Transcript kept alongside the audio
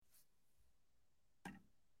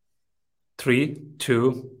3,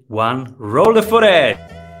 2, 1, roll the footage.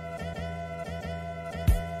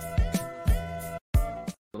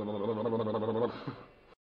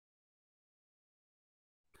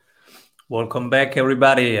 Welcome back,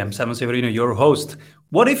 everybody. I'm Simon Severino, your host.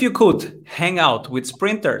 What if you could hang out with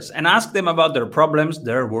sprinters and ask them about their problems,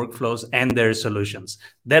 their workflows, and their solutions?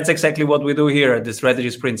 That's exactly what we do here at the Strategy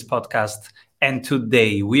Sprints podcast. And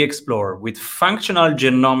today we explore with functional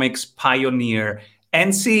genomics pioneer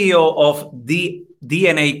and CEO of the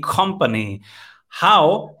DNA company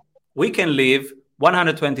how we can live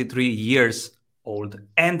 123 years old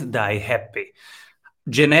and die happy.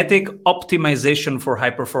 Genetic optimization for high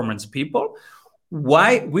performance people,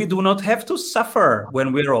 why we do not have to suffer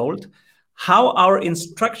when we're old, how our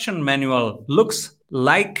instruction manual looks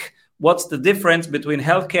like, what's the difference between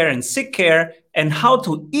healthcare and sick care, and how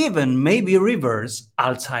to even maybe reverse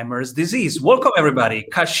Alzheimer's disease. Welcome, everybody.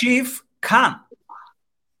 Kashif Khan.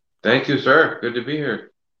 Thank you, sir. Good to be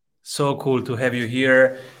here. So cool to have you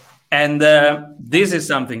here. And this is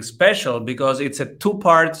something special because it's a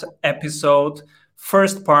two-part episode.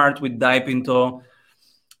 First part, we dive into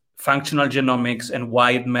functional genomics and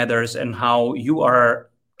why it matters and how you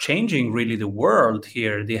are changing really the world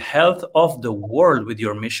here, the health of the world with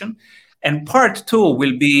your mission. And part two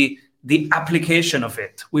will be the application of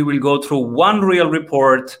it. We will go through one real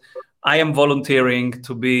report. I am volunteering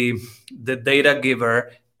to be the data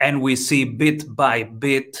giver, and we see bit by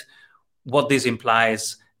bit what this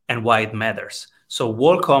implies and why it matters. So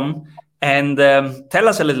welcome. And tell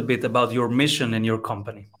us a little bit about your mission and your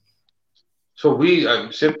company. So we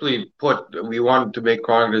simply put, we want to make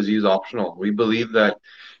chronic disease optional. We believe that,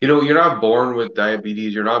 you're not born with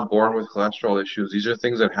diabetes. You're not born with cholesterol issues. These are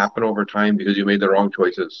things that happen over time because you made the wrong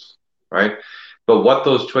choices, right? But what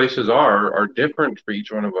those choices are different for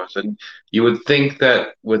each one of us. And you would think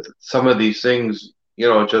that with some of these things,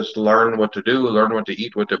 just learn what to do, learn what to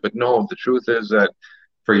eat, but no, the truth is that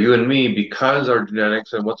for you and me, because our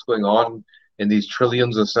genetics and what's going on in these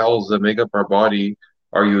trillions of cells that make up our body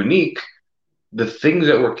are unique, the things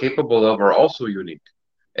that we're capable of are also unique.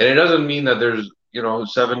 And it doesn't mean that there's,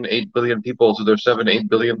 7-8 billion people, so there's 7-8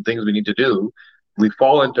 billion things we need to do. We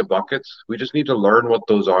fall into buckets. We just need to learn what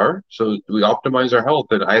those are. So we optimize our health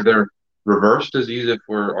and either reverse disease if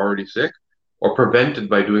we're already sick or prevent it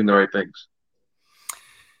by doing the right things.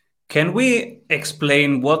 Can we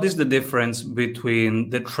explain what is the difference between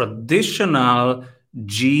the traditional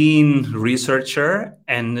gene researcher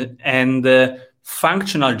and the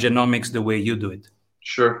functional genomics the way you do it?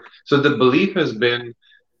 Sure. So the belief has been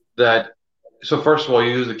that, so first of all,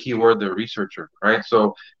 you use the key word, the researcher, right?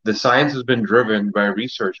 So the science has been driven by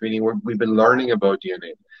research, meaning we've been learning about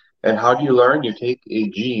DNA. And how do you learn? You take a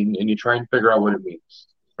gene and you try and figure out what it means,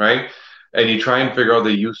 right? And you try and figure out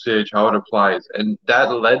the usage, how it applies. And that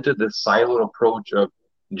led to this siloed approach of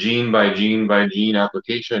gene by gene by gene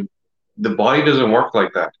application. The body doesn't work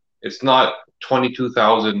like that. It's not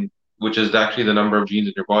 22,000, which is actually the number of genes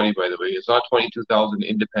in your body, by the way. It's not 22,000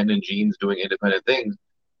 independent genes doing independent things.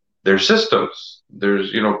 There's systems.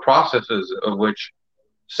 There's, processes of which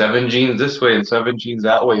 7 genes this way and 7 genes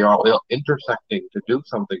that way are all intersecting to do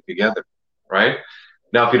something together, right?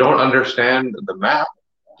 Now, if you don't understand the map,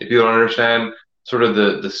 if you don't understand sort of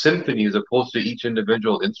the symphony as opposed to each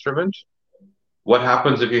individual instrument, what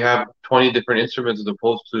happens if you have 20 different instruments as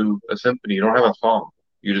opposed to a symphony? You don't have a song.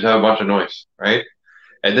 You just have a bunch of noise, right?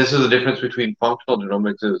 And this is the difference between functional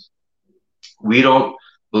genomics is we don't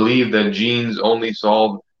believe that genes only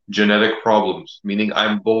solve genetic problems, meaning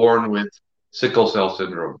I'm born with sickle cell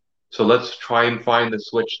syndrome. So let's try and find the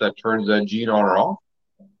switch that turns that gene on or off,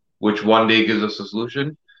 which one day gives us a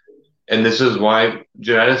solution. And this is why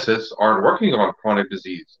geneticists aren't working on chronic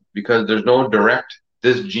disease, because there's no direct,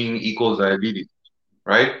 this gene equals diabetes,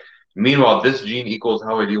 right? Meanwhile, this gene equals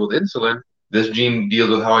how I deal with insulin. This gene deals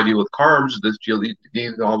with how I deal with carbs. This gene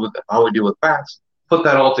deals with how I deal with fats. Put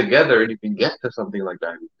that all together and you can get to something like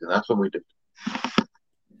diabetes. And that's what we did.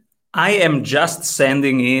 I am just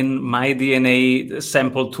sending in my DNA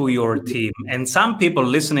sample to your team. And some people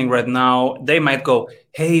listening right now, they might go,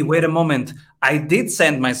 hey, wait a moment. I did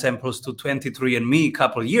send my samples to 23andMe a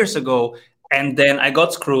couple of years ago, and then I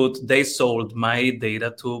got screwed. They sold my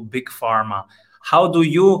data to Big Pharma. How do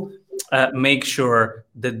you make sure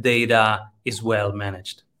the data is well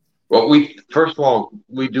managed? Well, first of all,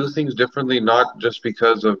 we do things differently, not just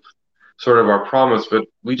because of sort of our promise, but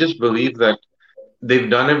we just believe that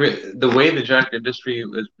they've done the way the genetic industry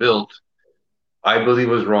is built, I believe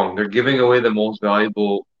was wrong. They're giving away the most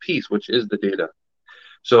valuable piece, which is the data.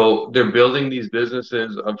 So they're building these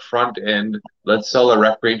businesses of front end. Let's sell a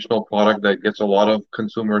recreational product that gets a lot of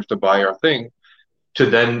consumers to buy our thing. to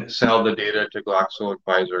then sell the data to Glaxo and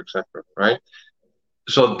Pfizer, etc. Right?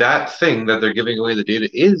 So that thing that they're giving away the data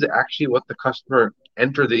is actually what the customer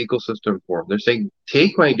entered the ecosystem for. They're saying,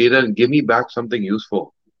 take my data and give me back something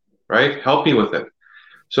useful, right? Help me with it.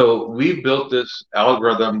 So we've built this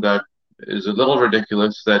algorithm that is a little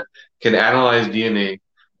ridiculous that can analyze DNA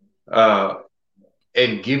uh,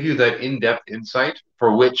 and give you that in-depth insight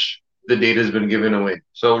for which the data has been given away.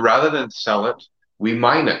 So rather than sell it, we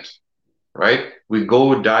mine it, right? We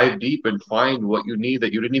go dive deep and find what you need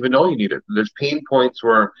that you didn't even know you needed. There's pain points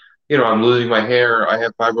where, I'm losing my hair, I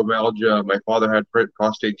have fibromyalgia, my father had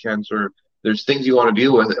prostate cancer. There's things you want to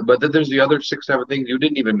deal with, but then there's the other 6, 7 things you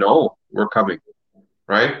didn't even know were coming,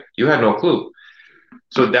 right? You had no clue.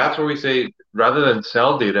 So that's where we say, rather than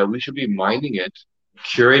sell data, we should be mining it,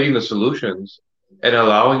 curating the solutions, and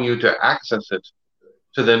allowing you to access it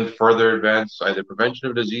to then further advance either prevention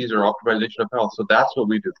of disease or optimization of health. So that's what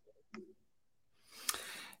we do.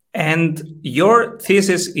 And your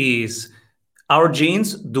thesis is our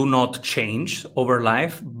genes do not change over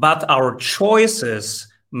life, but our choices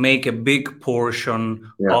make a big portion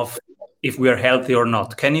of if we are healthy or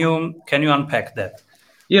not. Can you unpack that?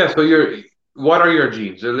 Yeah, so what are your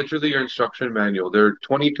genes? They're literally your instruction manual. There are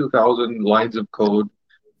 22,000 lines of code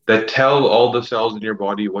that tell all the cells in your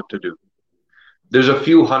body what to do. There's a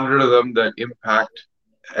few hundred of them that impact,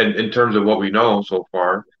 and in terms of what we know so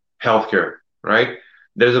far, healthcare, right?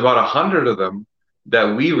 There's about 100 of them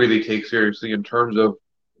that we really take seriously in terms of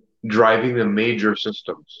driving the major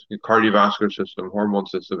systems, the cardiovascular system, hormone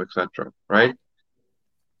system, etc. Right?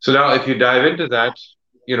 So now, if you dive into that,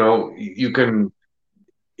 you can,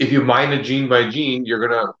 if you mine a gene by gene, you're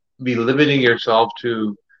gonna be limiting yourself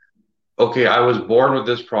to, okay, I was born with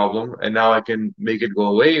this problem, and now I can make it go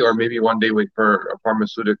away, or maybe one day wait for a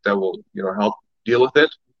pharmaceutic that will, help deal with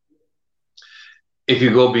it. If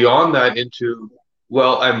you go beyond that into,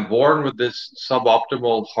 well, I'm born with this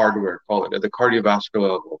suboptimal hardware, call it, at the cardiovascular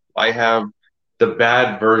level. I have the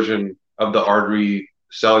bad version of the artery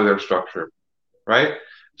cellular structure, right?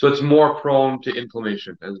 So it's more prone to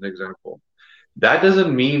inflammation, as an example. That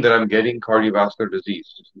doesn't mean that I'm getting cardiovascular disease,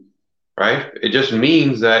 right? It just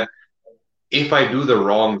means that if I do the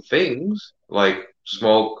wrong things, like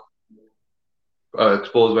smoke,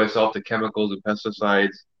 expose myself to chemicals and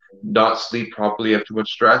pesticides, not sleep properly, have too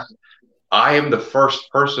much stress, I am the first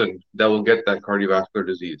person that will get that cardiovascular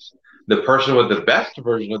disease. The person with the best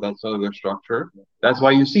version of that cellular structure, that's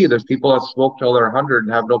why you see there's people that smoke till they're 100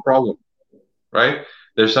 and have no problem, right?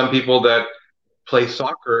 There's some people that play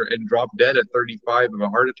soccer and drop dead at 35 of a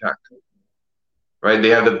heart attack, right? They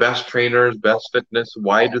have the best trainers, best fitness.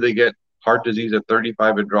 Why do they get heart disease at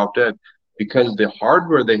 35 and drop dead? Because the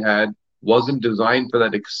hardware they had wasn't designed for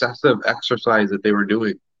that excessive exercise that they were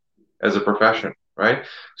doing as a profession, right?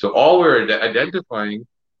 So all we're identifying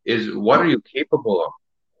is, what are you capable of?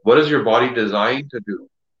 What is your body designed to do?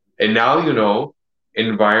 And now you know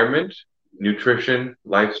environment, nutrition,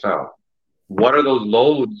 lifestyle. What are those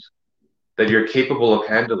loads that you're capable of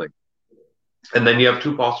handling? And then you have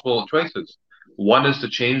two possible choices. One is to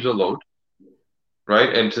change the load,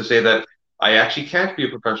 right? And to say that I actually can't be a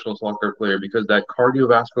professional soccer player because that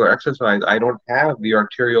cardiovascular exercise, I don't have the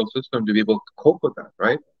arterial system to be able to cope with that,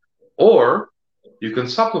 right? Or you can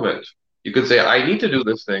supplement. You can say, I need to do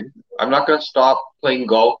this thing. I'm not going to stop playing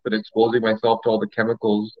golf and exposing myself to all the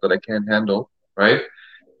chemicals that I can't handle, right?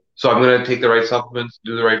 So I'm going to take the right supplements,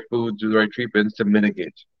 do the right foods, do the right treatments to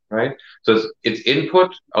mitigate, right? So it's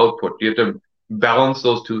input, output. You have to balance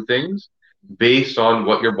those two things based on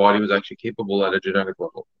what your body was actually capable at a genetic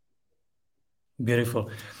level.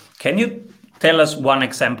 Beautiful. Can you tell us one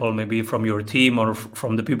example, maybe from your team or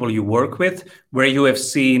from the people you work with, where you have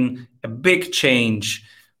seen a big change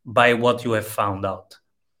by what you have found out?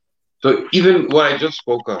 So even what I just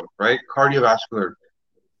spoke of, right? Cardiovascular,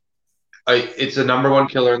 it's the number one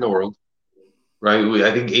killer in the world, right?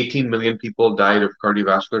 I think 18 million people died of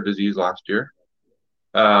cardiovascular disease last year.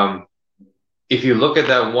 If you look at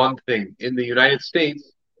that one thing in the United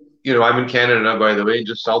States, I'm in Canada, by the way,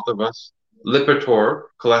 just south of us. Lipitor,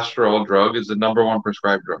 cholesterol drug, is the number one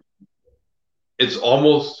prescribed drug. It's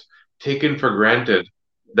almost taken for granted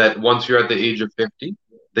that once you're at the age of 50,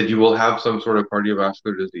 that you will have some sort of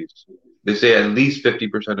cardiovascular disease. They say at least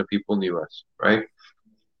 50% of people in the US, right?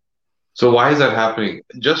 So why is that happening?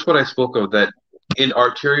 Just what I spoke of, that in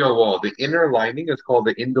arterial wall, the inner lining is called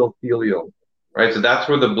the endothelial, right? So that's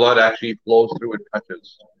where the blood actually flows through and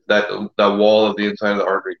touches that wall of the inside of the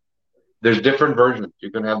artery. There's different versions.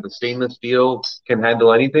 You can have the stainless steel, can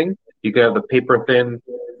handle anything. You can have the paper thin,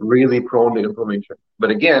 really prone to inflammation. But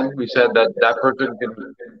again, we said that that person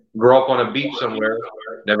can grow up on a beach somewhere,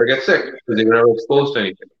 never get sick because they were never exposed to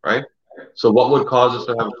anything, right? So what would cause us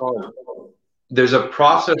to have a problem? There's a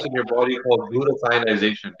process in your body called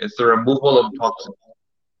glutathionization. It's the removal of toxins.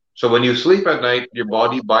 So when you sleep at night, your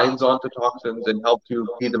body binds onto toxins and helps you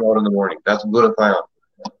pee them out in the morning. That's glutathione.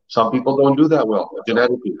 Some people don't do that well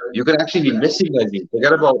genetically. You could actually be missing that gene.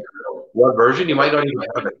 Forget about what version, you might not even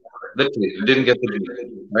have it. Literally, you didn't get the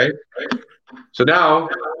gene, right? So now,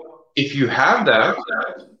 if you have that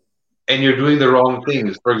and you're doing the wrong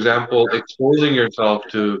things, for example, exposing yourself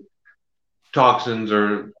to toxins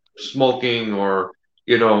or smoking or,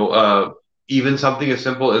 you know, even something as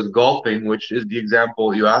simple as golfing, which is the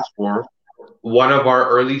example you asked for, one of our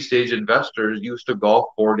early stage investors used to golf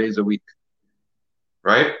 4 days a week,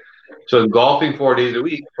 right? So golfing 4 days a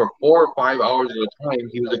week for 4 or 5 hours at a time,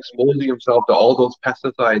 he was exposing himself to all those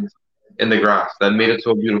pesticides in the grass that made it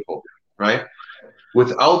so beautiful, right?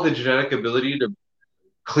 Without the genetic ability to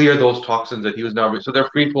clear those toxins that he was now, so they're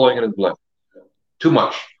free flowing in his blood. Too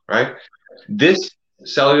much, right? This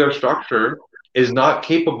cellular structure is not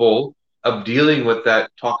capable of dealing with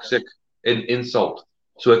that toxic insult.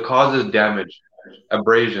 So it causes damage,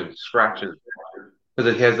 abrasions, scratches,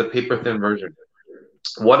 because it has the paper thin version.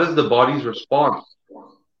 What is the body's response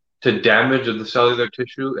to damage of the cellular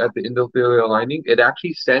tissue at the endothelial lining? It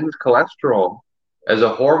actually sends cholesterol as a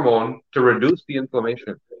hormone to reduce the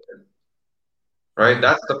inflammation, right?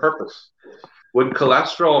 That's the purpose. When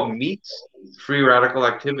cholesterol meets free radical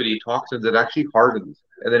activity toxins, it actually hardens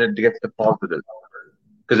and then it gets deposited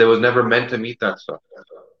because it was never meant to meet that stuff,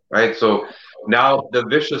 right? So now the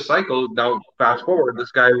vicious cycle, now fast forward,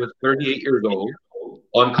 this guy was 38 years old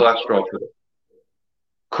on cholesterol today.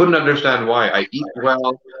 Couldn't understand why. I eat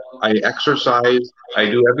well, I exercise, I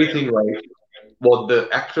do everything right. Well, the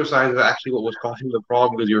exercise is actually what was causing the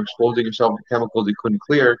problem because you're exposing yourself to chemicals you couldn't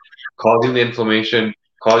clear, causing the inflammation,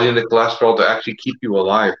 causing the cholesterol to actually keep you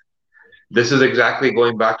alive. This is exactly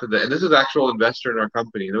going back to and this is actual investor in our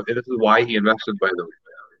company. And this is why he invested, by the way,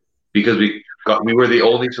 because we were the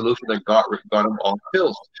only solution that got him off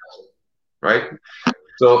pills, right?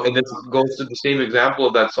 So, and this goes to the same example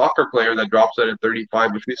of that soccer player that drops out at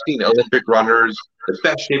 35, which we've seen Olympic runners, the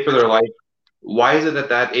best shape of their life. Why is it at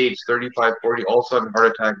that age, 35, 40, all of a sudden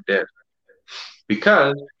heart attack, dead?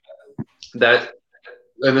 Because that,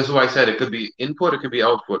 and this is why I said it could be input, it could be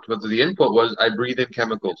output. But the input was I breathe in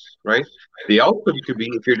chemicals, right? The output could be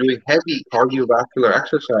if you're doing heavy cardiovascular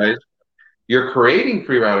exercise, you're creating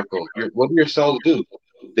free radicals. What do your cells do?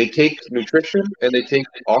 They take nutrition and they take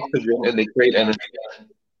oxygen and they create energy.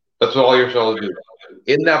 That's what all your cells do.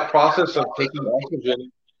 In that process of taking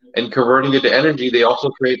oxygen and converting it to energy, they also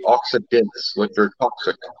create oxidants, which are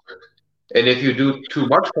toxic. And if you do too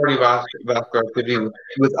much cardiovascular activity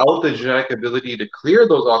without the genetic ability to clear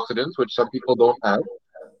those oxidants, which some people don't have,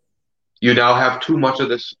 you now have too much of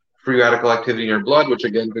this free radical activity in your blood, which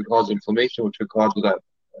again could cause inflammation, which could cause that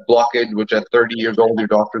blockage, which at 30 years old, your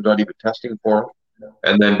doctor's not even testing for.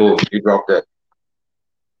 And then boom, you drop dead.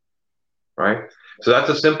 Right? So that's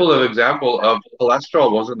a simple example of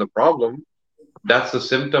cholesterol wasn't the problem. That's the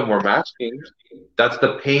symptom we're masking. That's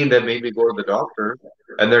the pain that made me go to the doctor.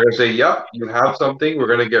 And they're going to say, yep, you have something. We're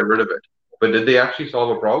going to get rid of it. But did they actually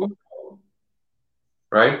solve a problem?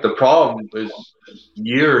 Right? The problem is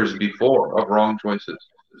years before of wrong choices.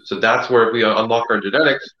 So that's where if we unlock our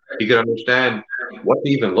genetics, you can understand what to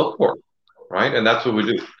even look for. Right? And that's what we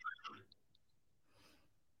do.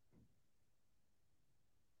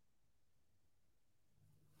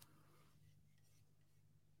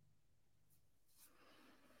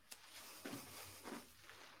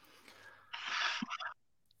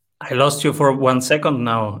 I lost you for 1 second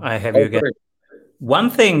now. I have you again.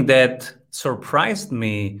 One thing that surprised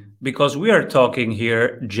me, because we are talking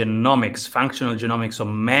here genomics, functional genomics, so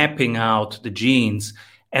mapping out the genes.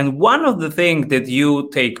 And one of the things that you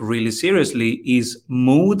take really seriously is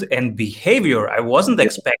mood and behavior. I wasn't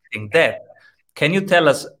expecting that. Can you tell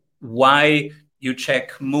us why you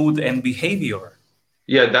check mood and behavior?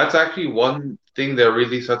 Yeah, that's actually one thing that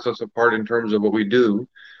really sets us apart in terms of what we do.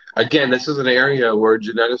 Again, this is an area where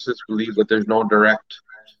geneticists believe that there's no direct,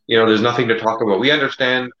 there's nothing to talk about. We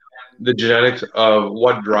understand the genetics of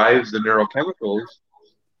what drives the neurochemicals,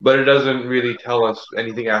 but it doesn't really tell us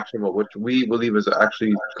anything actionable, which we believe is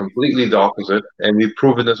actually completely the opposite. And we've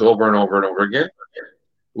proven this over and over and over again.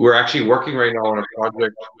 We're actually working right now on a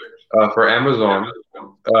project for Amazon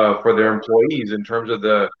for their employees in terms of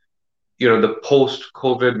the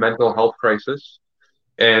post-COVID mental health crisis,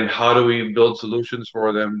 and how do we build solutions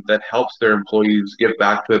for them that helps their employees get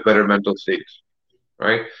back to a better mental state,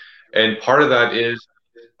 right? And part of that is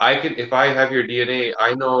if I have your DNA,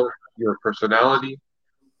 I know your personality,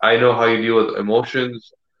 I know how you deal with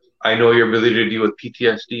emotions, I know your ability to deal with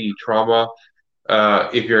PTSD, trauma,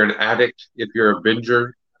 if you're an addict, if you're a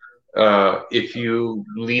binger, if you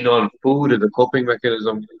lean on food as a coping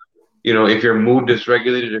mechanism, if you're mood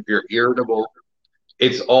dysregulated, if you're irritable,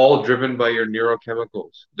 it's all driven by your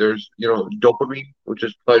neurochemicals. There's, dopamine, which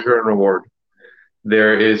is pleasure and reward.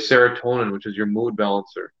 There is serotonin, which is your mood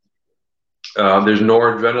balancer. There's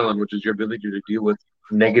noradrenaline, which is your ability to deal with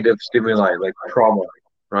negative stimuli like trauma,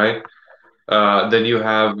 right? Then you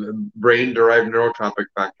have brain-derived neurotropic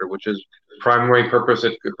factor, which is primary purpose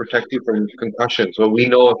it could protect you from concussion. So we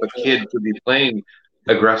know if a kid could be playing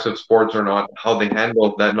aggressive sports or not, how they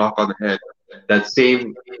handle that knock on the head. That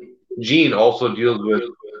same gene also deals with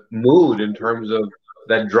mood in terms of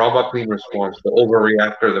that drama queen response, the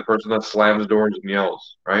overreactor, the person that slams doors and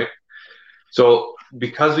yells, right? So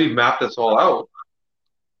because we've mapped this all out,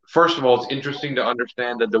 first of all, it's interesting to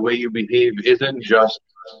understand that the way you behave isn't just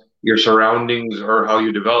your surroundings or how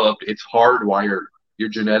you developed, it's hardwired. Your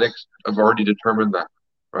genetics have already determined that,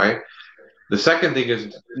 right? The second thing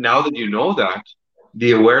is now that you know that,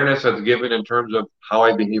 the awareness that's given in terms of how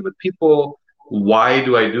I behave with people, why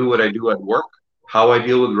do I do what I do at work, how I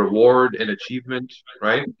deal with reward and achievement,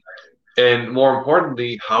 right? And more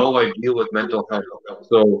importantly, how I deal with mental health.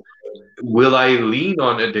 So will I lean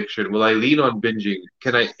on addiction? Will I lean on binging?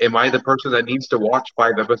 Am I the person that needs to watch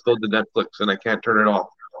 5 episodes of Netflix and I can't turn it off?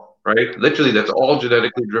 Right? Literally, that's all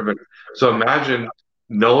genetically driven. So imagine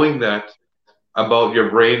knowing that about your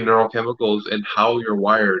brain neurochemicals and how you're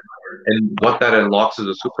wired and what that unlocks as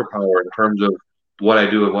a superpower in terms of what I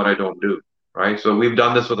do and what I don't do. Right. So we've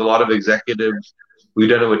done this with a lot of executives. We've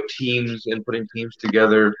done it with teams and putting teams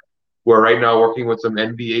together. We're right now working with some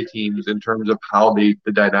NBA teams in terms of how the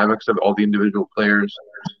dynamics of all the individual players.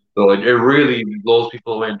 So it really blows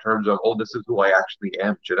people away in terms of, oh, this is who I actually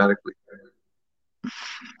am genetically.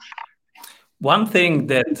 One thing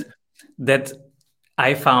that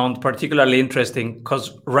I found particularly interesting,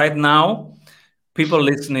 because right now people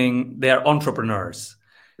listening, they are entrepreneurs.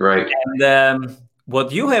 Right. And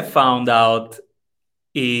what you have found out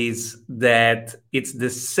is that it's the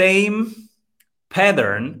same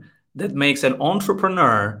pattern that makes an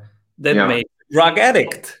entrepreneur that makes a drug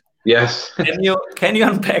addict. Yes. Can you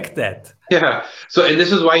unpack that? Yeah. So, and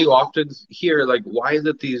this is why you often hear, like, why is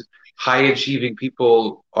it these high achieving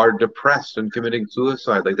people are depressed and committing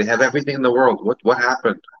suicide? Like they have everything in the world. What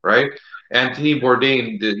happened, right? Anthony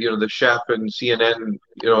Bourdain, the chef and CNN,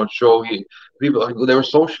 show, people, they were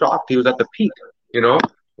so shocked he was at the peak.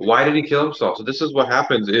 Why did he kill himself? So this is what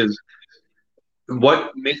happens is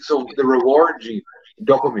what makes the reward gene,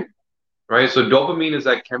 dopamine, right? So dopamine is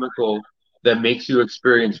that chemical that makes you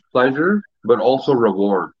experience pleasure, but also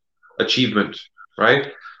reward, achievement,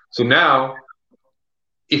 right? So now,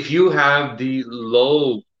 if you have the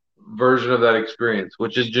low version of that experience,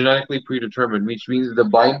 which is genetically predetermined, which means the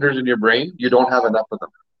binders in your brain, you don't have enough of them.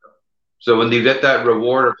 So when you get that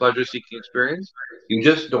reward or pleasure seeking experience, you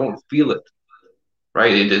just don't feel it,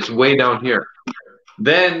 right? It's way down here.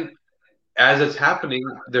 Then as it's happening,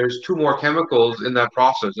 there's two more chemicals in that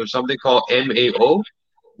process. There's something called MAO,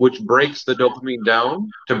 which breaks the dopamine down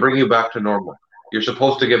to bring you back to normal. You're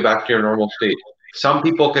supposed to get back to your normal state. Some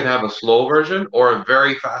people can have a slow version or a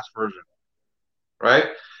very fast version, right?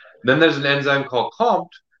 Then there's an enzyme called COMT,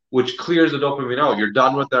 which clears the dopamine out. You're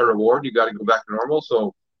done with that reward. You got to go back to normal.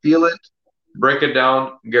 So feel it, break it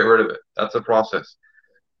down, get rid of it. That's the process.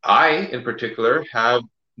 I, in particular, have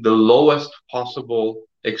the lowest possible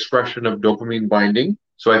expression of dopamine binding.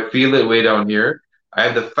 So I feel it way down here. I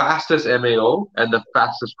have the fastest MAO and the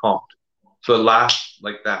fastest COMT. So it lasts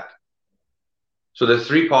like that. So there's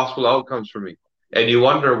three possible outcomes for me. And you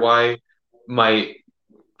wonder why my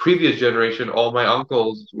previous generation, all my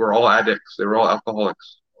uncles were all addicts. They were all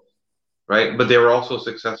alcoholics, right? But they were also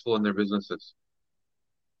successful in their businesses.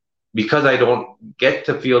 Because I don't get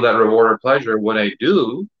to feel that reward or pleasure, when I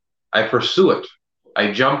do, I pursue it.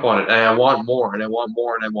 I jump on it and I want more and I want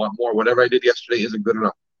more and I want more. Whatever I did yesterday isn't good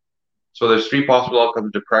enough. So there's three possible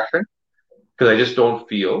outcomes: depression, because I just don't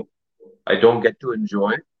feel, I don't get to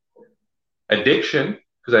enjoy; addiction,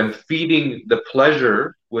 because I'm feeding the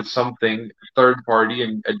pleasure with something third party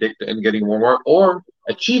and addicted and getting more; or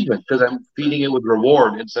achievement, because I'm feeding it with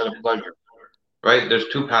reward instead of pleasure. Right? There's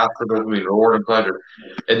two paths for dopamine: reward and pleasure.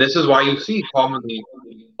 And this is why you see commonly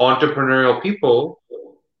entrepreneurial people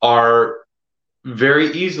are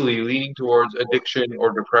very easily leaning towards addiction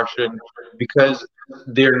or depression because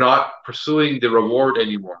they're not pursuing the reward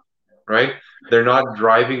anymore, right? They're not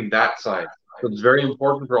driving that side. So it's very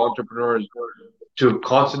important for entrepreneurs to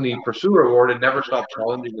constantly pursue reward and never stop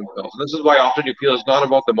challenging themselves. And this is why often you feel it's not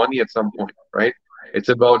about the money at some point, right?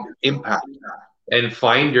 It's about impact, and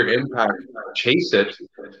find your impact, chase it,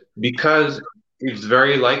 because it's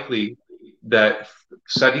very likely that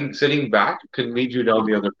sitting back can lead you down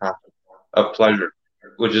the other path of pleasure,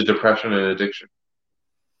 which is depression and addiction,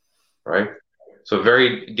 right? So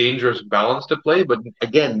very dangerous balance to play. But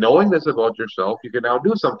again, knowing this about yourself, you can now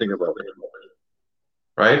do something about it,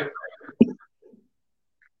 right?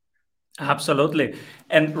 Absolutely.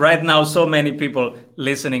 And right now, so many people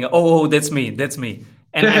listening. Oh, that's me. That's me.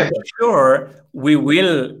 And I'm sure we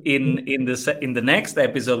will in the next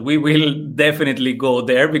episode we will definitely go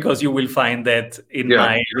there, because you will find that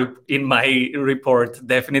Yeah, in my report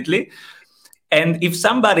definitely. And if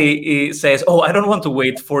somebody says, "Oh, I don't want to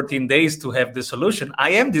wait 14 days to have the solution," I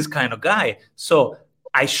am this kind of guy, so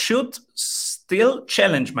I should still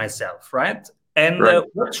challenge myself, right? And right.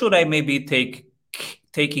 what should I maybe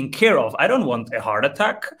taking care of? I don't want a heart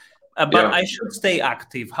attack, but Yeah. I should stay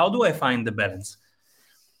active. How do I find the balance?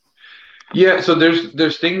 Yeah, so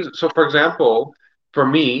there's things. So for example, for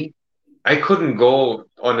me, I couldn't go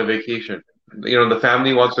on a vacation. The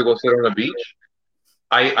family wants to go sit on a beach.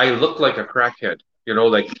 I look like a crackhead.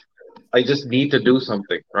 Like I just need to do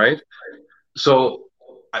something, right? So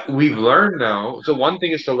we've learned now. So one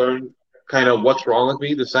thing is to learn kind of what's wrong with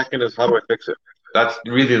me. The second is how do I fix it? That's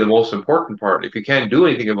really the most important part. If you can't do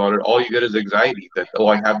anything about it, all you get is anxiety that, oh,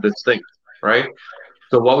 I have this thing, right?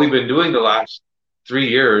 So what we've been doing the last 3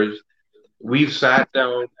 years, we've sat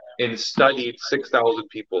down and studied 6,000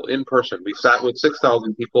 people in person. We sat with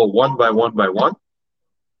 6,000 people one by one by one,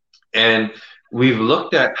 and we've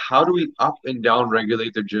looked at how do we up and down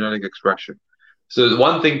regulate their genetic expression. So the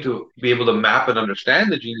one thing to be able to map and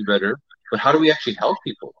understand the genes better, but how do we actually help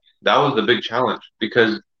people? That was the big challenge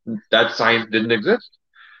because that science didn't exist.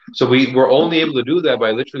 So we were only able to do that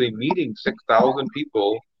by literally meeting 6,000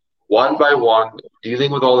 people one by one,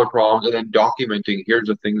 dealing with all their problems, and then documenting here's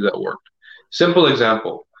the things that worked. Simple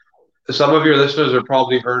example. Some of your listeners have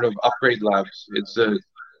probably heard of Upgrade Labs. It's a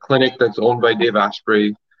clinic that's owned by Dave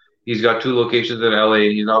Asprey. He's got 2 locations in LA,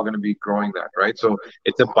 and he's now going to be growing that, right? So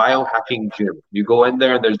it's a biohacking gym. You go in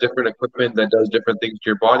there, and there's different equipment that does different things to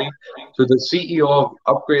your body. So the CEO of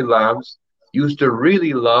Upgrade Labs used to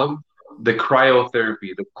really love the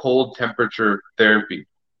cryotherapy, the cold temperature therapy.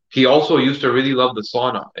 He also used to really love the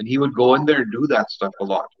sauna, and he would go in there and do that stuff a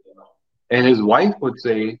lot. And his wife would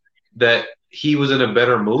say that he was in a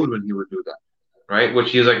better mood when he would do that, right?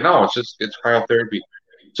 Which he's like, no, it's cryotherapy.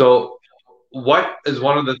 So what is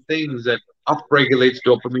one of the things that upregulates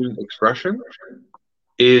dopamine expression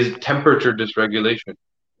is temperature dysregulation,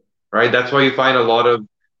 right? That's why you find a lot of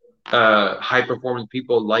high performance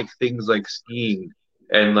people like things like skiing,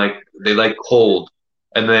 and like they like cold,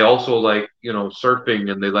 and they also like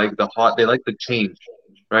surfing, and they like the hot, they like the change,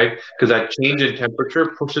 right? Because that change in temperature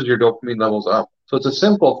pushes your dopamine levels up. So it's a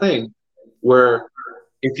simple thing where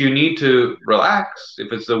if you need to relax,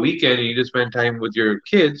 if it's the weekend and you just spend time with your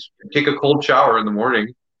kids, take a cold shower in the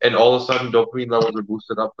morning, and all of a sudden dopamine levels are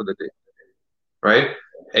boosted up for the day, right?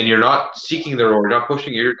 And you're not seeking the reward, you're not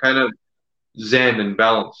pushing it, you're kind of zen and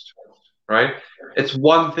balanced, right? It's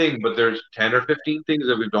one thing, but there's 10 or 15 things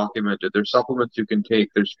that we've documented. There's supplements you can take,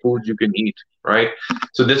 there's foods you can eat, right?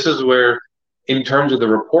 So this is where, in terms of the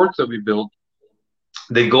reports that we build,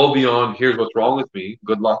 they go beyond here's what's wrong with me,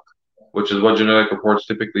 good luck, which is what genetic reports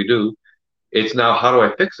typically do. It's now how do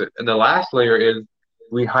I fix it? And the last layer is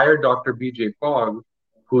we hired Dr. BJ Fogg,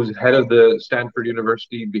 who's head of the Stanford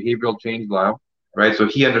University Behavioral Change Lab, right? So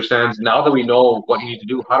he understands now that we know what you need to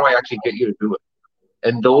do, how do I actually get you to do it?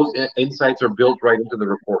 And those insights are built right into the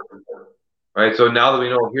report, right? So now that we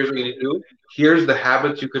know here's what you need to do, here's the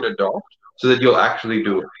habits you can adopt so that you'll actually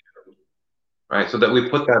do it, right? So that we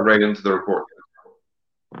put that right into the report.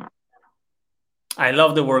 I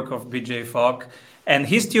love the work of BJ Fogg, and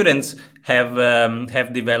his students have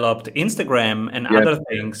developed Instagram and Yeah. other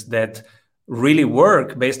things that really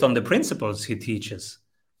work based on the principles he teaches.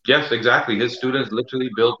 Yes, exactly. His students literally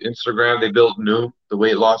built Instagram. They built Noom, the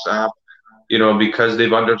weight loss app, because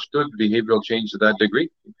they've understood behavioral change to that degree.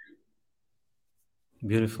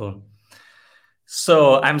 Beautiful.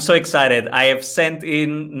 So I'm so excited. I have sent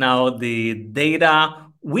in now the data.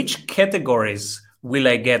 Which categories will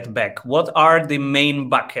I get back? What are the main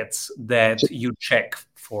buckets that you check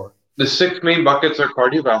for? The 6 main buckets are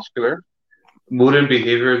cardiovascular, mood and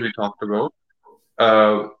behavior, as we talked about,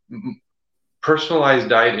 uh, personalized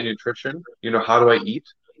diet and nutrition. How do I eat,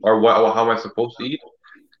 or how am I supposed to eat?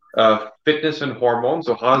 Fitness and hormones.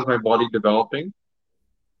 So how is my body developing?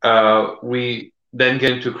 We then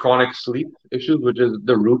get into chronic sleep issues, which is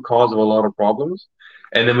the root cause of a lot of problems.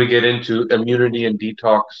 And then we get into immunity and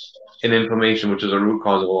detox and inflammation, which is a root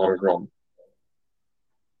cause of a lot of problems.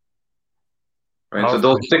 Right. So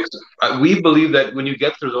those Powerful. six, we believe that when you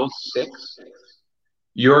get through those six,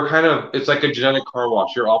 you're kind of, it's like a genetic car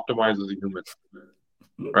wash. You're optimized as a human,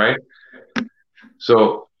 right?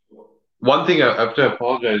 So one thing I have to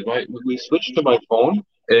apologize. We switched to my phone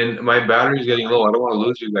and my battery is getting low. I don't want to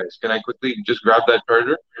lose you guys. Can I quickly just grab that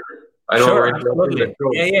charger? I know Sure, we're interrupting the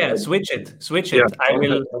absolutely. show. Yeah, yeah. Switch it. Switch Yeah. it. I Okay.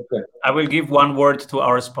 will. Okay. I will give one word to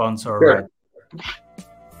our sponsor. Right. Sure.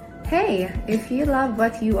 Hey, if you love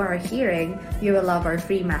what you are hearing, you will love our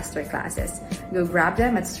free masterclasses. Go grab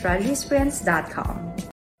them at strategysprints.com.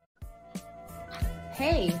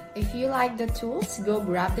 Hey, if you like the tools, go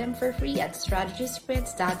grab them for free at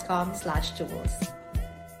strategysprints.com/tools.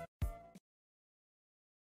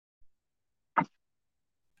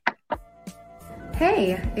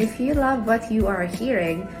 Hey, if you love what you are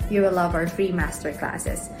hearing, you will love our free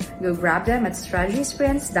masterclasses. Go grab them at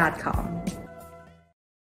strategysprints.com.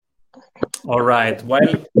 All right.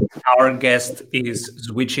 While our guest is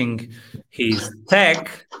switching his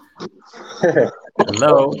tech,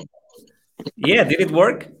 hello. Yeah, did it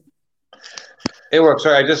work? It works.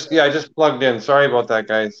 Sorry, I just plugged in. Sorry about that,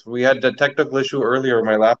 guys. We had the technical issue earlier.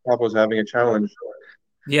 My laptop was having a challenge.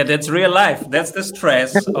 Yeah, that's real life. That's the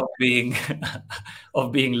stress of being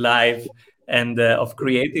of being live and of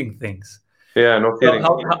creating things. Yeah, no So kidding.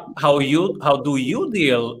 how do you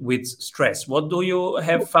deal with stress? What do you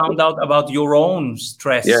have found out about your own Yeah.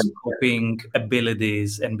 stress coping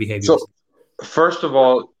abilities and behaviors? So first of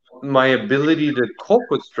all, my ability to cope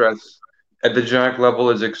with stress at the genetic level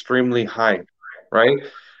is extremely high, right?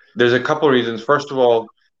 There's a couple reasons. First of all,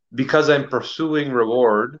 because I'm pursuing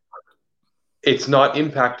reward, it's not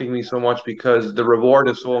impacting me so much because the reward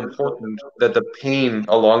is so important that the pain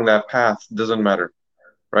along that path doesn't matter,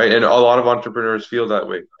 right? And a lot of entrepreneurs feel that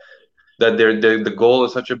way, that the goal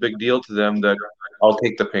is such a big deal to them that I'll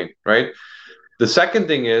take the pain, right? The second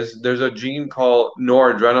thing is there's a gene called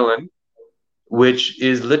noradrenaline, which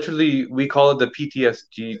is literally, we call it the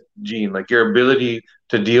PTSD gene, like your ability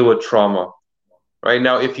to deal with trauma, right?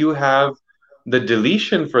 Now, if you have the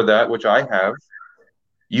deletion for that, which I have,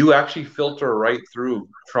 you actually filter right through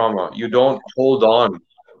trauma. You don't hold on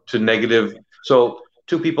to negative. So,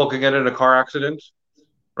 two people can get in a car accident,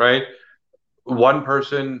 right? One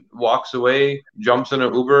person walks away, jumps in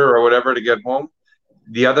an Uber or whatever to get home.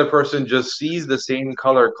 The other person just sees the same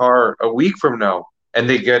color car a week from now and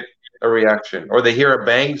they get a reaction, or they hear a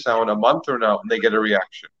bang sound a month from now and they get a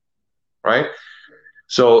reaction, right?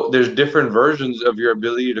 So there's different versions of your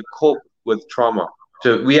ability to cope with trauma.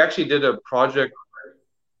 So we actually did a project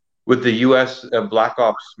with the US Black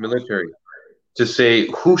Ops military to say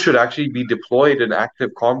who should actually be deployed in active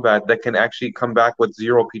combat that can actually come back with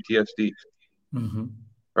zero PTSD, Mm-hmm.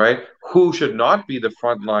 right? Who should not be the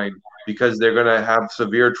front line because they're going to have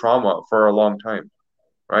severe trauma for a long time,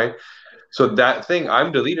 right? So that thing,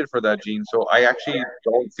 I'm deleted for that gene, so I actually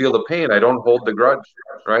don't feel the pain. I don't hold the grudge,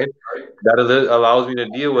 right? Allows me to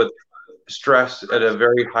deal with stress at a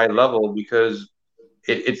very high level because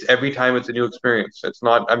it's every time it's a new experience.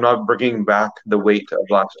 I'm not bringing back the weight of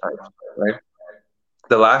last time, right?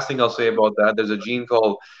 The last thing I'll say about that, there's a gene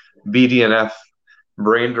called BDNF,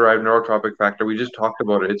 brain-derived neurotrophic factor. We just talked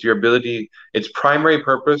about it. It's your ability. Its primary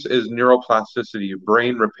purpose is neuroplasticity,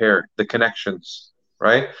 brain repair, the connections,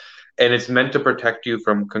 right? And it's meant to protect you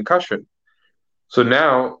from concussion. So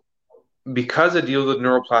now, because it deals with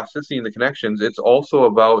neuroplasticity and the connections, it's also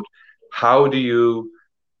about how do you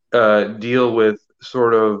deal with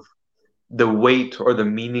sort of the weight or the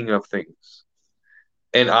meaning of things.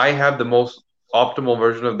 And I have the most optimal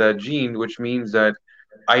version of that gene, which means that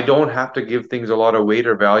I don't have to give things a lot of weight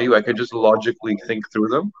or value. I could just logically think through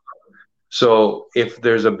them. So if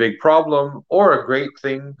there's a big problem or a great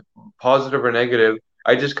thing, positive or negative,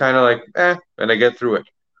 I just kind of like, and I get through it,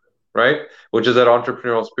 right? Which is that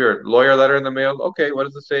entrepreneurial spirit. Lawyer letter in the mail. Okay, what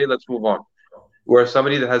does it say? Let's move on. Whereas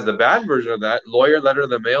somebody that has the bad version of that, lawyer letter in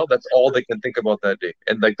the mail, that's all they can think about that day.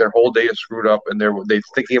 And like their whole day is screwed up and they're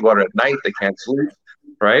thinking about it at night, they can't sleep,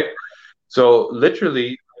 right? So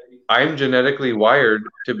literally, I'm genetically wired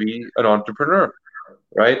to be an entrepreneur,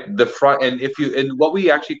 right? The front, and if you, and what we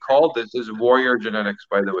actually call this is warrior genetics,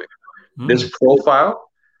 by the way. This profile,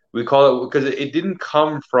 we call it because it didn't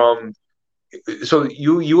come from, so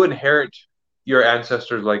you inherit your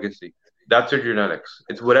ancestors' legacy. That's their genetics.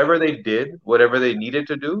 It's whatever they did, whatever they needed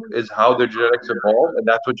to do, is how their genetics evolved, and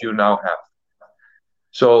that's what you now have.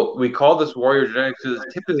 So we call this warrior genetics because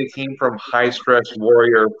it typically came from high stress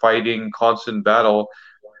warrior fighting constant battle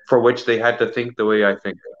for which they had to think the way I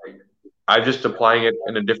think. I'm just applying it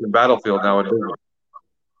in a different battlefield now in business,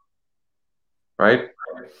 right?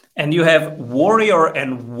 And you have warrior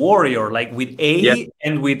and warrior, like with Yes, A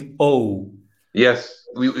and with O. yes.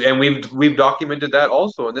 We've documented that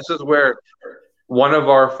also, and this is where one of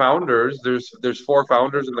our founders. There's four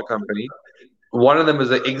founders in the company. One of them is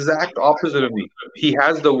the exact opposite of me. He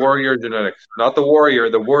has the warrior genetics, not the warrior,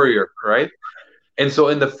 the warrior, right? And so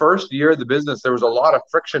in the first year of the business, there was a lot of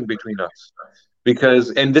friction between us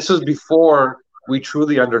because, and this was before we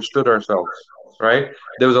truly understood ourselves, right?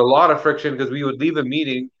 There was a lot of friction because we would leave a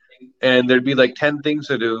meeting and there'd be like 10 things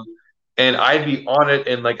to do, and I'd be on it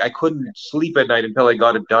and like I couldn't sleep at night until I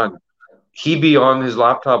got it done. He'd be on his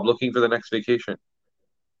laptop looking for the next vacation,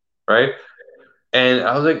 right? And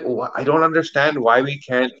I was like, I don't understand why we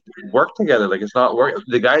can't work together. Like, it's not work.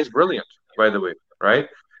 The guy is brilliant, by the way, right?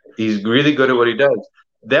 He's really good at what he does.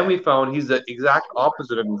 Then we found he's the exact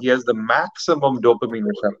opposite of me. He has the maximum dopamine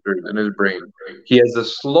receptors in his brain. He has the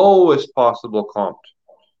slowest possible comp,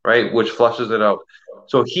 right? Which flushes it out.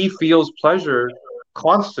 So he feels pleasure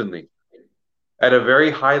constantly at a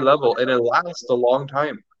very high level, and it lasts a long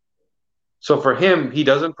time. So for him, he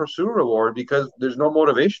doesn't pursue reward because there's no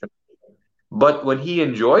motivation. But when he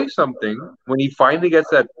enjoys something, when he finally gets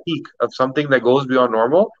that peak of something that goes beyond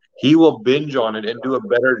normal, he will binge on it and do a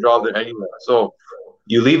better job than anyone. So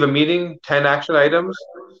you leave a meeting, 10 action items,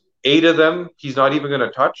 8 of them he's not even going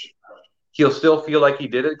to touch. He'll still feel like he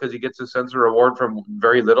did it because he gets a sense of reward from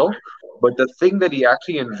very little. But the thing that he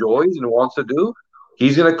actually enjoys and wants to do,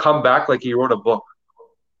 he's going to come back like he wrote a book.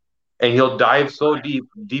 And he'll dive so deep,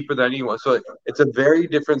 deeper than anyone. So it's a very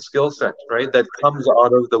different skill set, right? That comes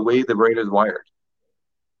out of the way the brain is wired.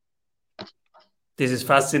 This is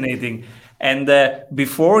fascinating. And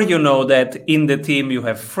before you know that in the team you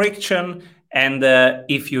have friction, and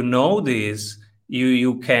if you know this,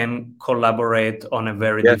 you can collaborate on a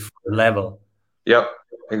very different level. Yep,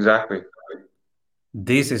 exactly.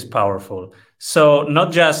 This is powerful. So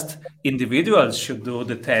not just individuals should do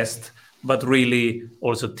the test, but really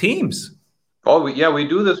also teams. Oh, we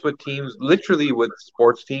do this with teams, literally with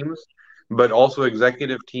sports teams, but also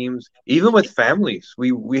executive teams, even with families.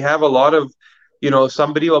 We have a lot of,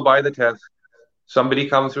 somebody will buy the test, somebody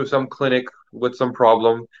comes through some clinic with some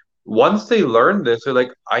problem. Once they learn this, they're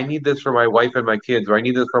like, I need this for my wife and my kids, or I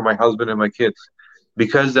need this for my husband and my kids,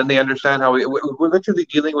 because then they understand how we're literally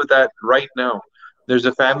dealing with that right now. There's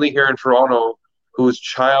a family here in Toronto whose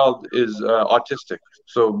child is autistic,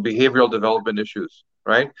 so behavioral development issues,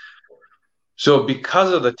 right? So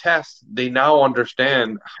because of the test, they now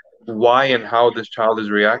understand why and how this child is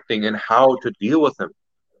reacting and how to deal with him,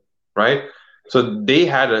 right? So they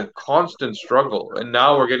had a constant struggle, and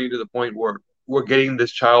now we're getting to the point where we're getting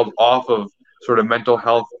this child off of sort of mental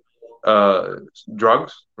health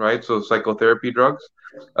drugs, right? So psychotherapy drugs,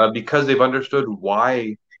 because they've understood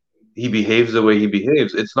why he behaves the way he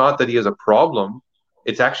behaves. It's not that he has a problem;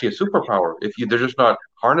 it's actually a superpower. They're just not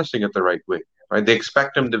harnessing it the right way, right? They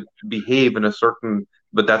expect him to behave in a certain,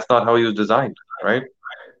 but that's not how he was designed, right?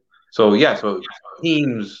 So so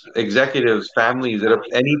teams, executives, families, at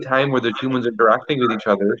any time where the humans interacting with each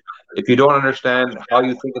other, if you don't understand how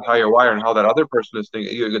you think and how you're wired and how that other person is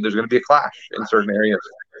thinking, there's going to be a clash in certain areas.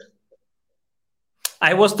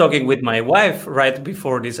 I was talking with my wife right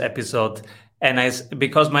before this episode, and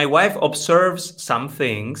because my wife observes some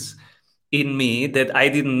things in me that I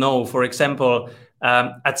didn't know. For example,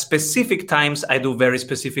 at specific times, I do very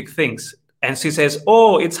specific things. And she says,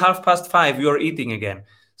 oh, it's 5:30, you are eating again.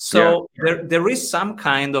 So there is some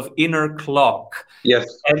kind of inner clock. Yes.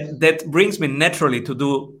 And that brings me naturally to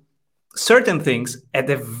do certain things at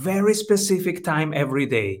a very specific time every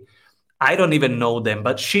day. I don't even know them,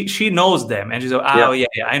 but she knows them. And she says,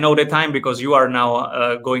 I know the time because you are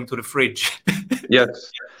now going to the fridge.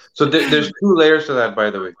 Yes. So there's 2 layers to that, by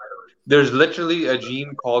the way. There's literally a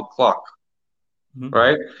gene called clock,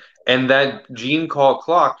 right? And that gene called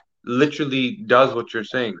clock literally does what you're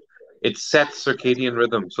saying. It sets circadian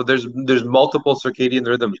rhythm. So there's multiple circadian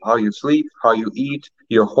rhythms: how you sleep, how you eat,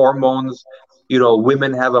 your hormones.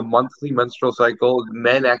 Women have a monthly menstrual cycle.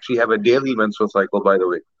 Men actually have a daily menstrual cycle, by the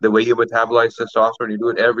way. The way you metabolize testosterone, you do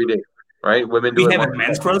it every day, right? Women do it. We have a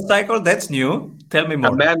menstrual cycle? That's new. Tell me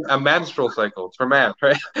more. A menstrual cycle. It's for man,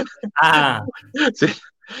 right? So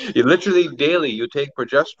you literally daily, you take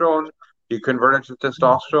progesterone, you convert it to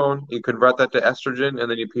testosterone, you convert that to estrogen, and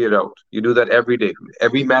then you pee it out. You do that every day.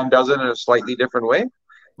 Every man does it in a slightly different way,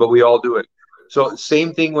 but we all do it. So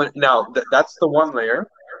same thing that's the one layer.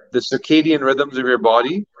 The circadian rhythms of your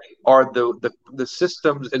body are the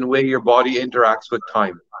systems in way your body interacts with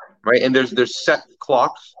time, right? And there's set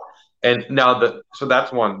clocks And now so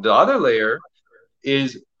that's one. The other layer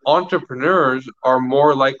is entrepreneurs are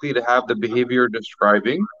more likely to have the behavior you're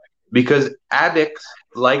describing because addicts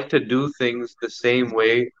like to do things the same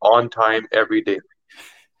way on time every day,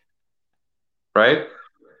 right?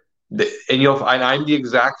 And I'm the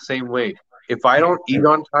exact same way. If I don't eat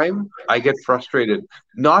on time, I get frustrated.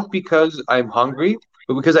 Not because I'm hungry,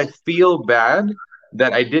 but because I feel bad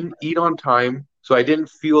that I didn't eat on time, so I didn't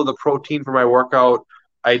feel the protein for my workout.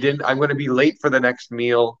 I'm going to be late for the next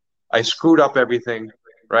meal. I screwed up everything,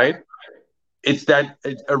 right? It's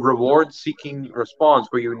a reward seeking response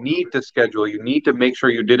where you need to schedule, you need to make sure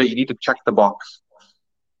you did it, you need to check the box,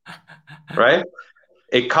 right?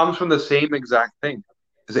 It comes from the same exact thing.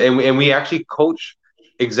 And we actually coach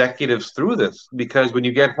executives through this because when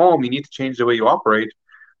you get home, you need to change the way you operate,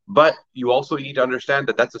 but you also need to understand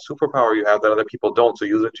that that's a superpower you have that other people don't. So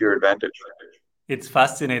use it to your advantage. It's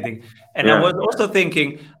fascinating. And I Yeah. was also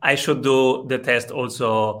thinking I should do the test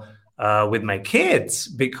also with my kids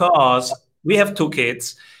because we have 2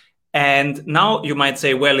 kids. And now you might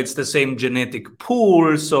say, well, it's the same genetic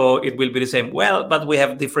pool, so it will be the same. Well, but we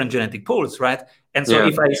have different genetic pools, right? And so Yeah.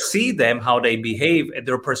 if I see them, how they behave,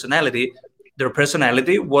 their personality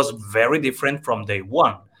was very different from day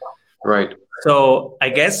one. Right. So I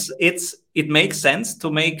guess it makes sense to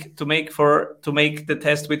make the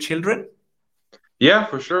test with children. Yeah,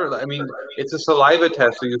 for sure. I mean, it's a saliva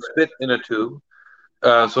test, so you spit in a tube.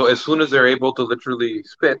 So as soon as they're able to literally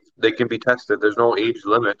spit, they can be tested. There's no age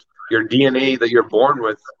limit. Your DNA that you're born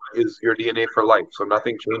with is your DNA for life, so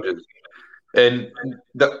nothing changes. And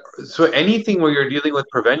so anything where you're dealing with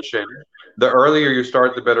prevention, the earlier you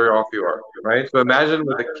start, the better off you are, right? So imagine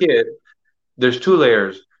with a kid, there's 2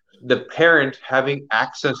 layers. The parent having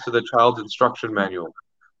access to the child's instruction manual.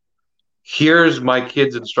 Here's my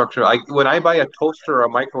kid's instruction. When I buy a toaster or a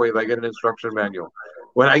microwave, I get an instruction manual.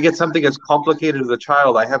 When I get something as complicated as a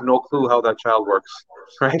child, I have no clue how that child works,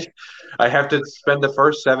 right? I have to spend the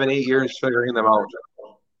first 7, 8 years figuring them out.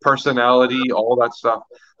 Personality, all that stuff.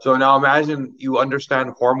 So now imagine you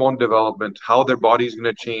understand hormone development, how their body's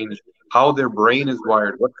going to change, how their brain is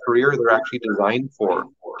wired, what career they're actually designed for,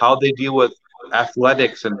 how they deal with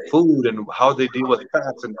athletics and food, and how they deal with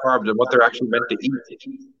fats and carbs and what they're actually meant to eat.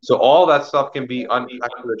 So all that stuff can be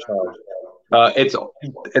unpacked for the child.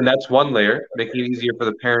 And that's one layer, making it easier for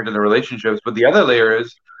the parent and the relationships. But the other layer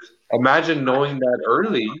is imagine knowing that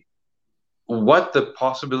early, what the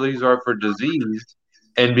possibilities are for disease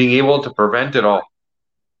and being able to prevent it all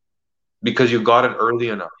because you got it early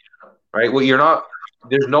enough, right?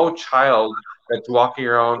 There's no child that's walking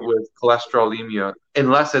around with cholesterolemia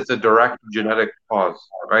unless it's a direct genetic cause,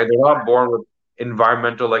 right? They're not born with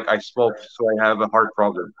environmental, like I smoke, so I have a heart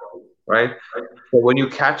problem, right? But when you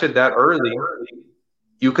catch it that early,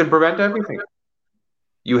 you can prevent everything.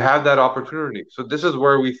 You have that opportunity. So this is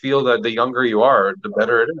where we feel that the younger you are, the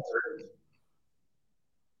better it is.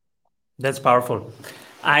 That's powerful.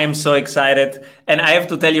 I am so excited. And I have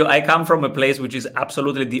to tell you, I come from a place which is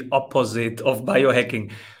absolutely the opposite of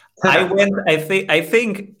biohacking. I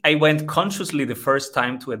think I went consciously the first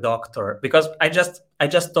time to a doctor because I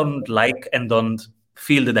just don't like and don't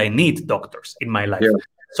feel that I need doctors in my life. Yeah.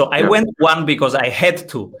 So I went one because I had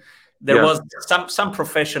to. There Yeah. was some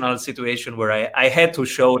professional situation where I had to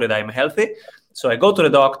show that I'm healthy. So I go to the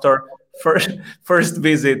doctor. First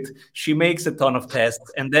visit, she makes a ton of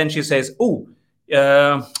tests, and then she says,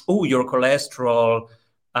 your cholesterol.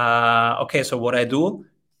 Okay, so what I do?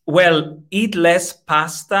 Well, eat less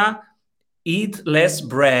pasta, eat less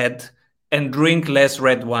bread, and drink less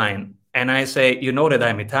red wine. And I say, you know that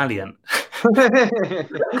I'm Italian.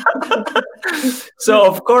 So,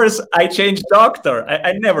 of course, I changed doctor.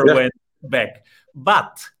 I never went back.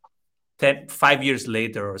 But 5 years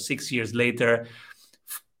later or 6 years later,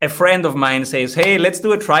 a friend of mine says, hey, let's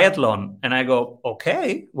do a triathlon. And I go,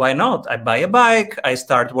 okay, why not? I buy a bike. I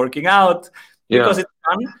start working out because it's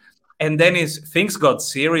fun. And then things got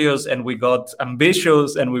serious and we got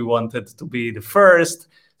ambitious and we wanted to be the first.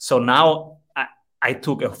 So now I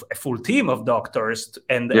took a full team of doctors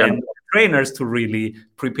and trainers to really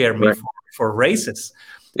prepare me for races.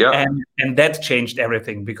 Yeah. And that changed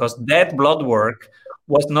everything because that blood work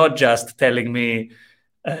was not just telling me,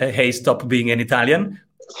 hey, stop being an Italian.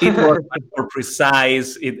 It was much more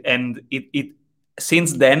precise.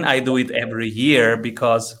 Since then, I do it every year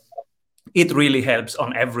because it really helps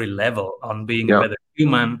on every level, on being a better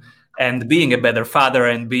human and being a better father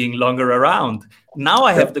and being longer around. Now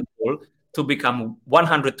I have the goal to become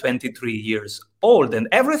 123 years old, and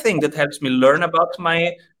everything that helps me learn about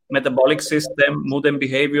my metabolic system, mood and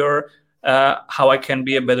behavior, how I can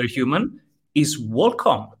be a better human is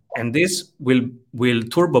welcome. and this will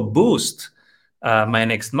turbo boost my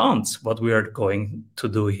next months, what we are going to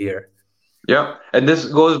do here. Yeah. And this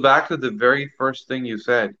goes back to the very first thing you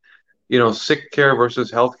said, sick care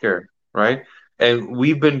versus healthcare, right? And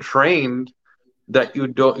we've been trained that you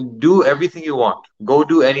don't do everything you want, go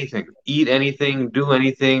do anything, eat anything, do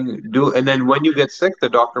anything, and then when you get sick, the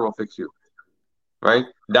doctor will fix you, right?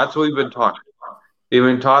 That's what we've been taught. We've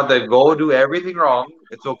been taught that go do everything wrong,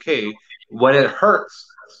 it's okay. When it hurts,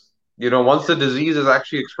 once the disease is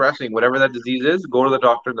actually expressing whatever that disease is, go to the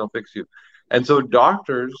doctor and they'll fix you. And so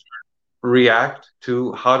doctors react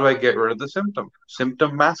to, how do I get rid of the symptom?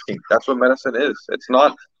 Symptom masking. That's what medicine is. It's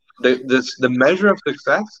not the measure of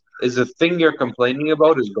success is the thing you're complaining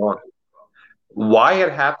about is gone. Why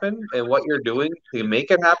it happened and what you're doing to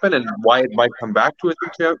make it happen and why it might come back to it,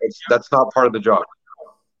 that's not part of the job,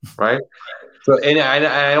 right? So, and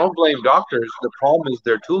I don't blame doctors. The problem is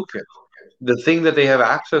their toolkit. The thing that they have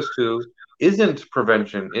access to isn't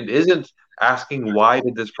prevention. It isn't asking why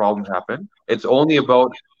did this problem happen. It's only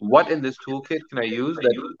about what in this toolkit can I use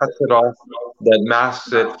that cuts it off, that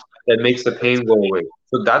masks it, that makes the pain go away.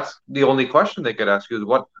 So that's the only question they could ask you, is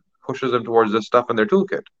what pushes them towards this stuff in their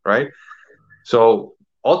toolkit, right? So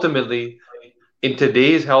ultimately, in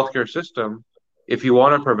today's healthcare system, if you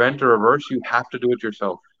want to prevent or reverse, you have to do it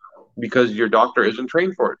yourself because your doctor isn't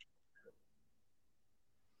trained for it.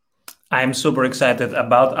 I'm super excited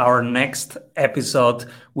about our next episode,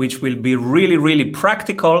 which will be really, really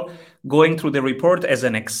practical, going through the report as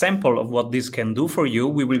an example of what this can do for you.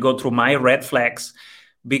 We will go through my red flags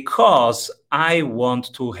because I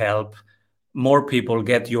want to help more people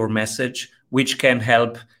get your message, which can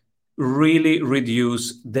help really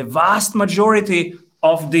reduce the vast majority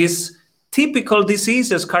of these typical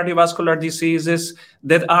diseases, cardiovascular diseases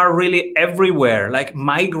that are really everywhere, like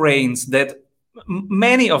migraines that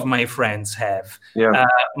many of my friends have,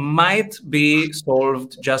 might be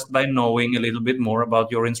solved just by knowing a little bit more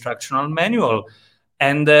about your instructional manual.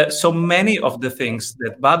 And so many of the things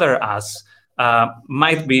that bother us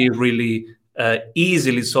might be really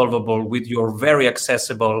easily solvable with your very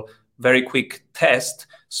accessible, very quick test.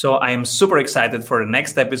 So I'm super excited for the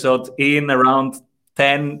next episode. In around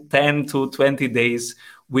 10 to 20 days,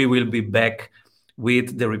 we will be back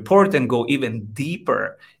with the report and go even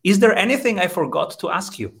deeper. Is there anything I forgot to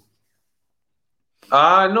ask you?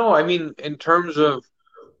 No, I mean, in terms of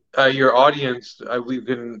your audience,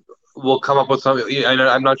 we'll come up with something.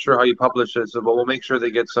 I'm not sure how you publish it, but we'll make sure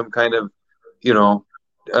they get some kind of,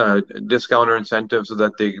 discount or incentive so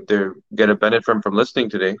that they get a benefit from listening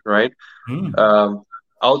today, right?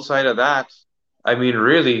 Outside of that, I mean,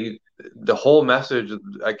 really, the whole message,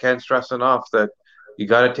 I can't stress enough that you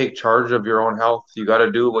got to take charge of your own health. You got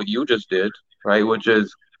to do what you just did, right? Which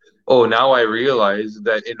is, now I realize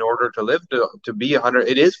that in order to live to be 100,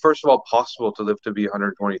 it is, first of all, possible to live to be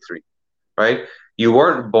 123, right? You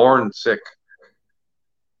weren't born sick.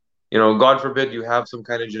 God forbid you have some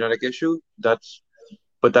kind of genetic issue.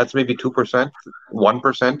 But that's maybe 2%,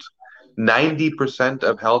 1%. 90%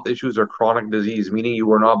 of health issues are chronic disease, meaning you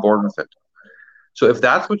were not born with it. So if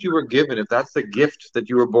that's what you were given, if that's the gift that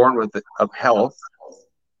you were born with of health,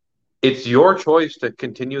 it's your choice to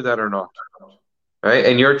continue that or not, right?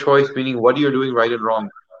 And your choice meaning what are you doing right and wrong.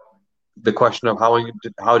 The question of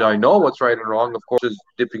how do I know what's right and wrong, of course, is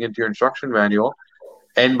dipping into your instruction manual.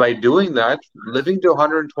 And by doing that, living to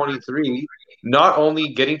 123, not only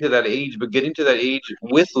getting to that age, but getting to that age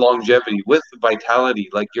with longevity, with vitality,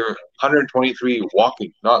 like you're 123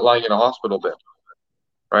 walking, not lying in a hospital bed,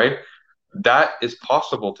 right? That is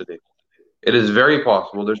possible today. It is very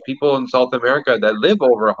possible. There's people in South America that live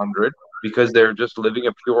over 100 because they're just living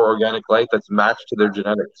a pure organic life that's matched to their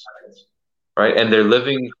genetics, right? And they're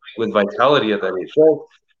living with vitality at that age. So,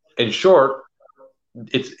 in short,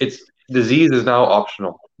 it's disease is now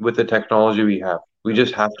optional with the technology we have. We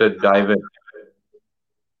just have to dive in.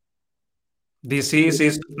 Disease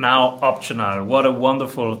is now optional. What a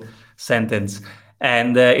wonderful sentence.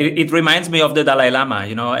 And it reminds me of the Dalai Lama.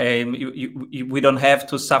 We don't have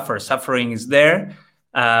to suffer. Suffering is there,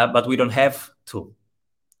 but we don't have to.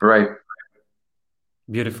 Right.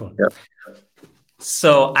 Beautiful. Yeah.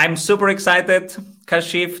 So I'm super excited,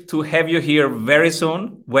 Kashif, to have you here very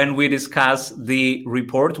soon when we discuss the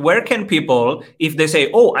report. Where can people, if they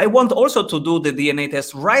say, I want also to do the DNA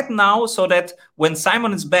test right now so that when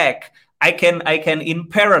Simon is back, I can in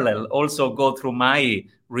parallel also go through my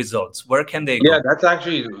results. Where can they go? Yeah, that's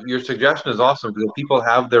actually, your suggestion is awesome because if people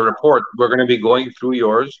have their report, we're going to be going through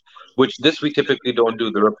yours, which this we typically don't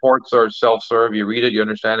do. The reports are self-serve. You read it, you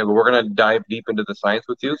understand it, but we're going to dive deep into the science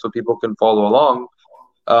with you so people can follow along.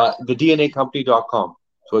 TheDNACompany.com.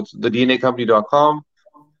 So it's TheDNACompany.com.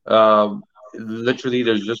 Literally,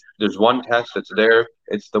 there's one test that's there.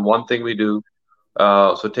 It's the one thing we do.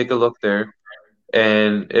 So take a look there,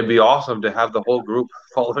 and it'd be awesome to have the whole group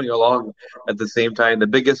following along at the same time.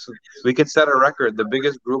 We could set a record, the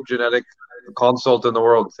biggest group genetic consult in the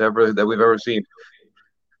world that we've ever seen.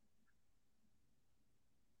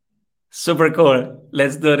 Super cool.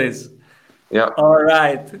 Let's do this. Yeah. All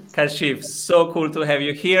right, Kashif, so cool to have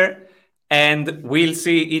you here. And we'll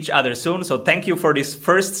see each other soon. So thank you for this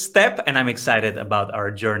first step. And I'm excited about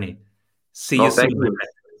our journey. See you soon. You.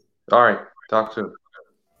 All right. Talk soon.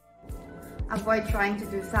 Avoid trying to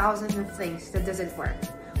do thousands of things that doesn't work.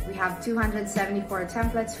 We have 274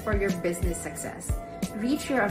 templates for your business success. Reach your